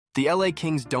The LA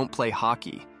Kings don't play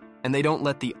hockey, and they don't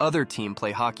let the other team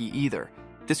play hockey either.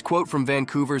 This quote from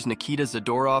Vancouver's Nikita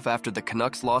Zadorov after the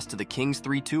Canucks lost to the Kings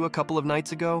 3-2 a couple of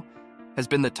nights ago has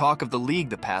been the talk of the league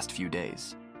the past few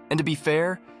days. And to be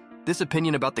fair, this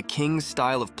opinion about the Kings'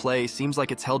 style of play seems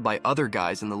like it's held by other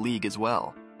guys in the league as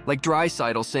well. Like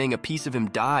Draisaitl saying a piece of him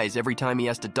dies every time he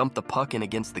has to dump the puck in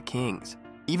against the Kings.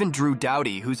 Even Drew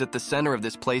Doughty, who's at the center of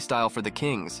this play style for the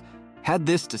Kings, had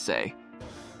this to say.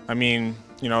 I mean,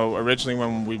 originally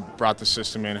when we brought the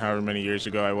system in however many years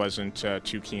ago, I wasn't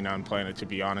too keen on playing it, to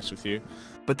be honest with you.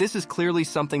 But this is clearly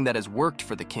something that has worked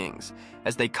for the Kings,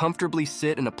 as they comfortably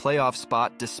sit in a playoff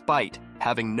spot despite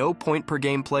having no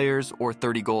point-per-game players or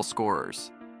 30-goal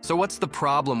scorers. So what's the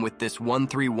problem with this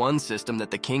 1-3-1 system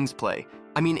that the Kings play?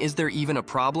 I mean, is there even a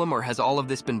problem, or has all of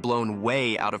this been blown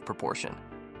way out of proportion?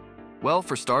 Well,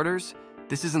 for starters,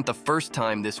 this isn't the first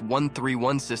time this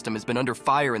 1-3-1 system has been under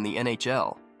fire in the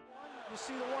NHL. You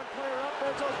see the one player up,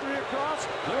 there's those three across.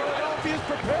 Philadelphia's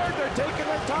prepared, they're taking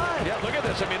their time. Yeah, look at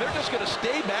this. I mean, they're just going to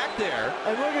stay back there.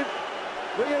 And look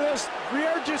at this.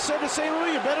 Briere just said to St.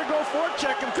 Louis, you better go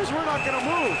forecheck him because we're not going to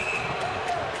move.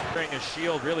 A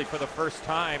shield really for the first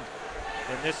time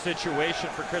in this situation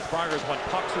for Chris Pronger is when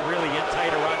pucks are really in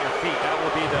tight around your feet. That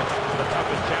will be the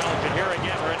toughest challenge. And here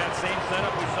again, we're in that same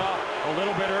setup we saw a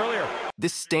little bit earlier.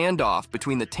 This standoff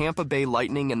between the Tampa Bay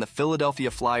Lightning and the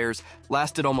Philadelphia Flyers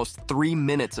lasted almost 3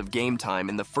 minutes of game time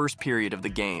in the first period of the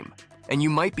game. And you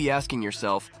might be asking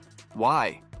yourself,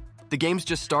 why? The game's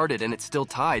just started and it's still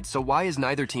tied, so why is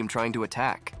neither team trying to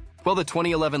attack? Well, the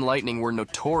 2011 Lightning were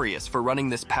notorious for running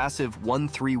this passive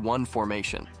 1-3-1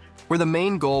 formation, where the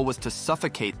main goal was to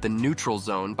suffocate the neutral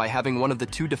zone by having one of the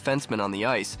two defensemen on the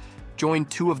ice join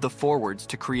two of the forwards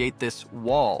to create this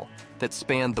wall that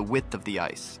spanned the width of the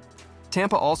ice.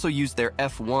 Tampa also used their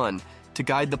F1 to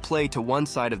guide the play to one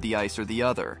side of the ice or the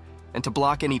other, and to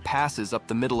block any passes up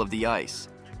the middle of the ice.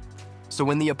 So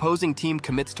when the opposing team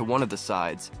commits to one of the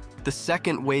sides, the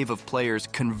second wave of players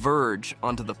converge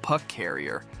onto the puck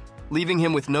carrier, leaving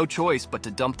him with no choice but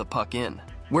to dump the puck in,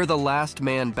 where the last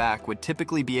man back would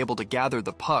typically be able to gather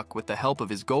the puck with the help of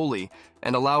his goalie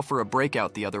and allow for a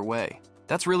breakout the other way.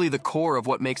 That's really the core of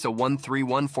what makes a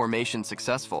 1-3-1 formation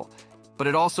successful, but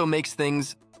it also makes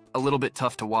things a little bit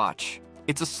tough to watch.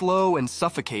 It's a slow and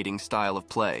suffocating style of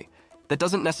play that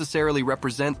doesn't necessarily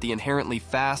represent the inherently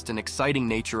fast and exciting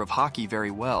nature of hockey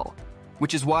very well,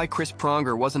 which is why Chris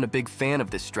Pronger wasn't a big fan of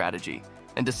this strategy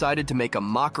and decided to make a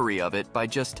mockery of it by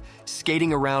just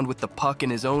skating around with the puck in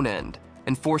his own end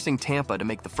and forcing Tampa to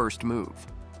make the first move.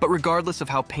 But regardless of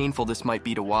how painful this might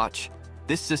be to watch,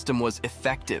 this system was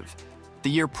effective. The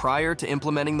year prior to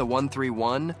implementing the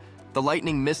 1-3-1, the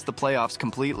Lightning missed the playoffs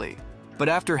completely. But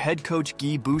after head coach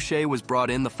Guy Boucher was brought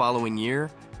in the following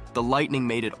year, the Lightning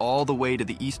made it all the way to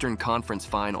the Eastern Conference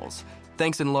Finals,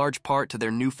 thanks in large part to their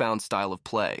newfound style of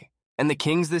play. And the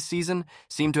Kings this season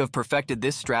seem to have perfected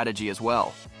this strategy as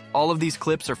well. All of these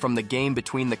clips are from the game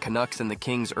between the Canucks and the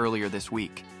Kings earlier this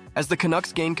week. As the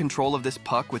Canucks gain control of this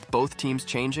puck with both teams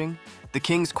changing, the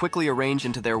Kings quickly arrange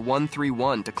into their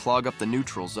 1-3-1 to clog up the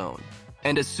neutral zone.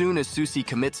 And as soon as Soucy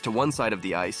commits to one side of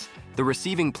the ice, the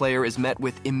receiving player is met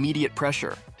with immediate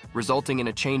pressure, resulting in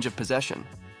a change of possession.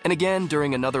 And again,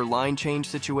 during another line change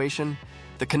situation,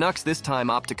 the Canucks this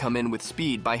time opt to come in with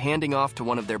speed by handing off to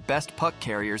one of their best puck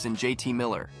carriers in JT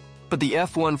Miller. But the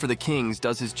F1 for the Kings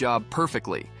does his job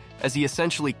perfectly, as he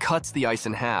essentially cuts the ice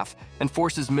in half and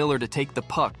forces Miller to take the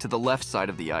puck to the left side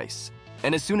of the ice.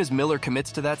 And as soon as Miller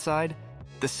commits to that side,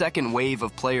 the second wave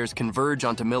of players converge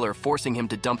onto Miller, forcing him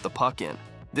to dump the puck in.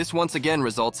 This once again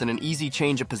results in an easy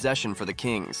change of possession for the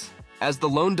Kings, as the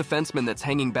lone defenseman that's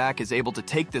hanging back is able to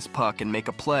take this puck and make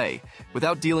a play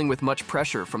without dealing with much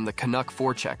pressure from the Canuck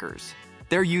forecheckers.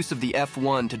 Their use of the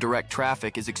F1 to direct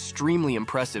traffic is extremely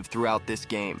impressive throughout this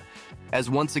game, as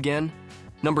once again,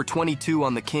 number 22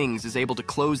 on the Kings is able to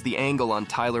close the angle on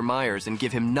Tyler Myers and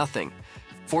give him nothing,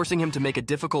 forcing him to make a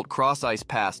difficult cross-ice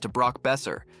pass to Brock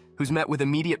Besser, who's met with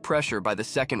immediate pressure by the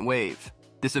second wave.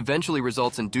 This eventually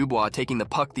results in Dubois taking the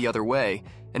puck the other way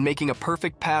and making a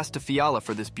perfect pass to Fiala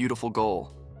for this beautiful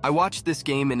goal. I watched this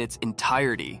game in its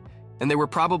entirety, and there were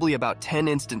probably about 10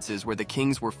 instances where the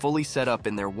Kings were fully set up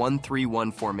in their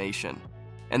 1-3-1 formation.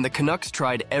 And the Canucks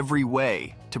tried every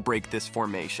way to break this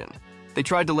formation. They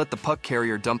tried to let the puck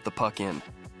carrier dump the puck in.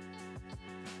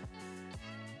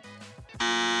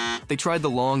 They tried the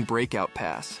long breakout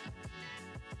pass.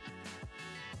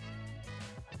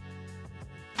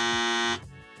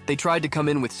 They tried to come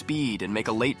in with speed and make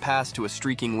a late pass to a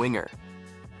streaking winger.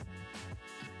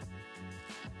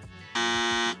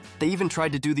 They even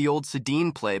tried to do the old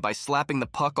Sedin play by slapping the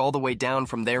puck all the way down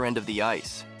from their end of the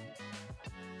ice.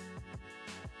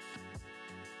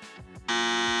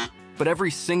 but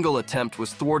every single attempt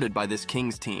was thwarted by this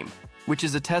Kings team, which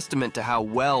is a testament to how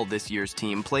well this year's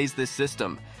team plays this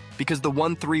system, because the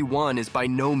 1-3-1 is by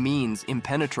no means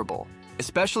impenetrable,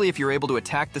 especially if you're able to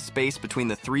attack the space between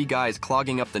the three guys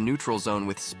clogging up the neutral zone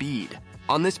with speed.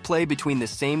 On this play between the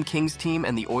same Kings team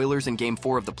and the Oilers in Game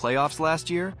 4 of the playoffs last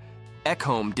year,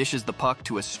 Ekholm dishes the puck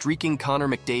to a streaking Connor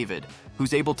McDavid,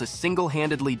 who's able to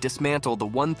single-handedly dismantle the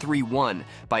 1-3-1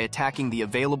 by attacking the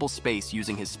available space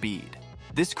using his speed.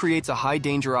 This creates a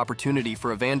high-danger opportunity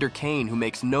for Evander Kane, who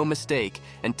makes no mistake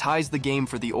and ties the game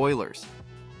for the Oilers.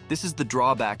 This is the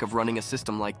drawback of running a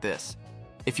system like this.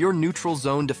 If your neutral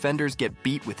zone defenders get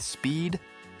beat with speed,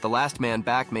 the last man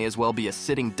back may as well be a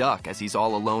sitting duck as he's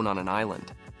all alone on an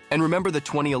island. And remember the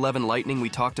 2011 Lightning we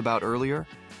talked about earlier?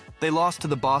 They lost to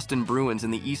the Boston Bruins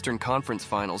in the Eastern Conference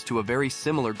Finals to a very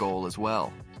similar goal as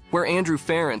well, where Andrew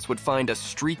Ference would find a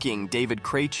streaking David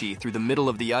Krejci through the middle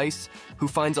of the ice, who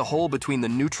finds a hole between the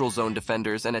neutral zone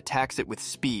defenders and attacks it with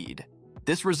speed.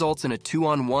 This results in a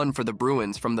 2-on-1 for the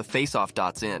Bruins from the faceoff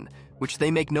dots in, which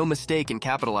they make no mistake in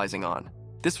capitalizing on.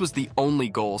 This was the only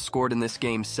goal scored in this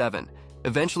Game 7,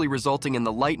 eventually resulting in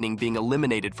the Lightning being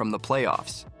eliminated from the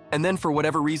playoffs. And then for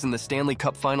whatever reason, the Stanley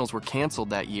Cup Finals were canceled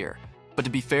that year. But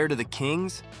to be fair to the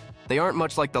Kings, they aren't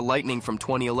much like the Lightning from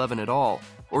 2011 at all,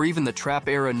 or even the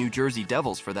Trap-era New Jersey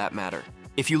Devils for that matter.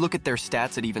 If you look at their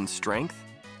stats at even strength,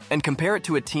 and compare it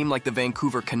to a team like the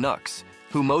Vancouver Canucks,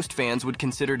 who most fans would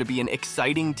consider to be an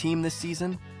exciting team this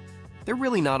season, they're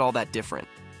really not all that different.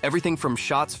 Everything from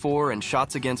shots for and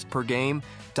shots against per game,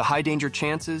 to high-danger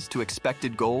chances, to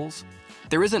expected goals.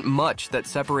 There isn't much that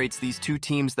separates these two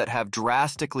teams that have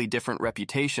drastically different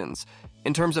reputations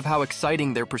in terms of how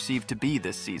exciting they're perceived to be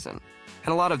this season.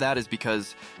 And a lot of that is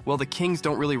because, well, the Kings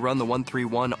don't really run the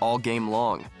 1-3-1 all game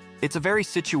long. It's a very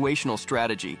situational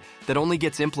strategy that only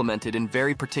gets implemented in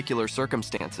very particular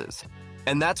circumstances.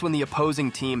 And that's when the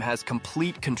opposing team has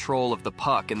complete control of the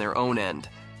puck in their own end.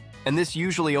 And this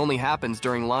usually only happens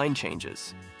during line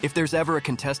changes. If there's ever a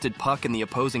contested puck in the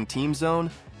opposing team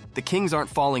zone, the Kings aren't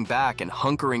falling back and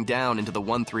hunkering down into the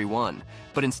 1-3-1,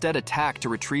 but instead attack to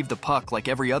retrieve the puck like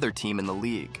every other team in the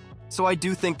league. So I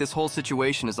do think this whole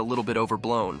situation is a little bit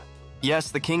overblown. Yes,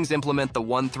 the Kings implement the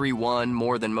 1-3-1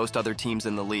 more than most other teams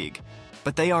in the league,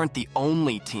 but they aren't the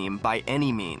only team by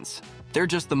any means. They're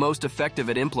just the most effective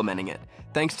at implementing it,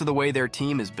 thanks to the way their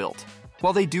team is built.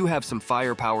 While they do have some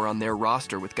firepower on their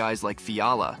roster with guys like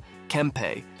Fiala,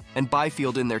 Kempe, and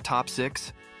Byfield in their top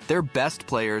six, their best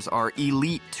players are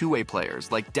elite two-way players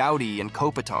like Doughty and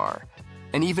Kopitar,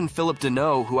 and even Philip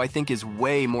Deneau, who I think is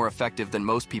way more effective than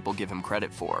most people give him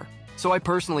credit for. So I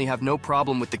personally have no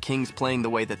problem with the Kings playing the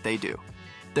way that they do.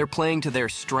 They're playing to their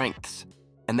strengths,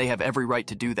 and they have every right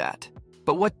to do that.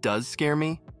 But what does scare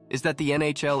me is that the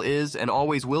NHL is and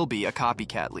always will be a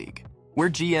copycat league, where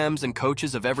GMs and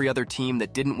coaches of every other team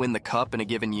that didn't win the cup in a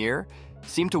given year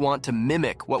seem to want to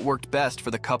mimic what worked best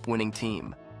for the cup-winning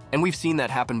team. And we've seen that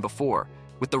happen before,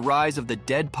 with the rise of the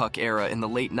dead puck era in the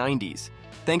late 90s,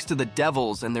 thanks to the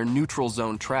Devils and their neutral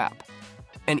zone trap.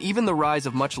 And even the rise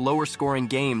of much lower-scoring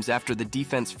games after the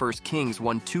defense-first Kings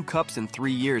won 2 cups in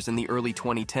 3 years in the early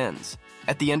 2010s.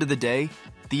 At the end of the day,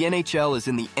 the NHL is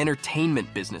in the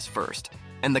entertainment business first,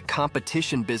 and the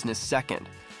competition business second.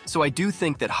 So I do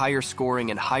think that higher scoring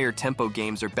and higher tempo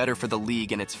games are better for the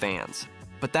league and its fans.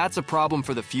 But that's a problem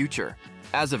for the future.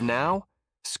 As of now,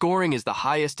 scoring is the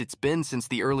highest it's been since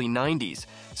the early 90s,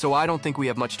 so I don't think we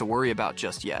have much to worry about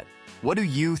just yet. What do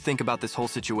you think about this whole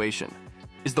situation?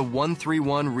 Is the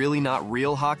 1-3-1 really not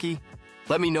real hockey?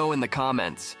 Let me know in the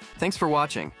comments. Thanks for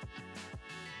watching.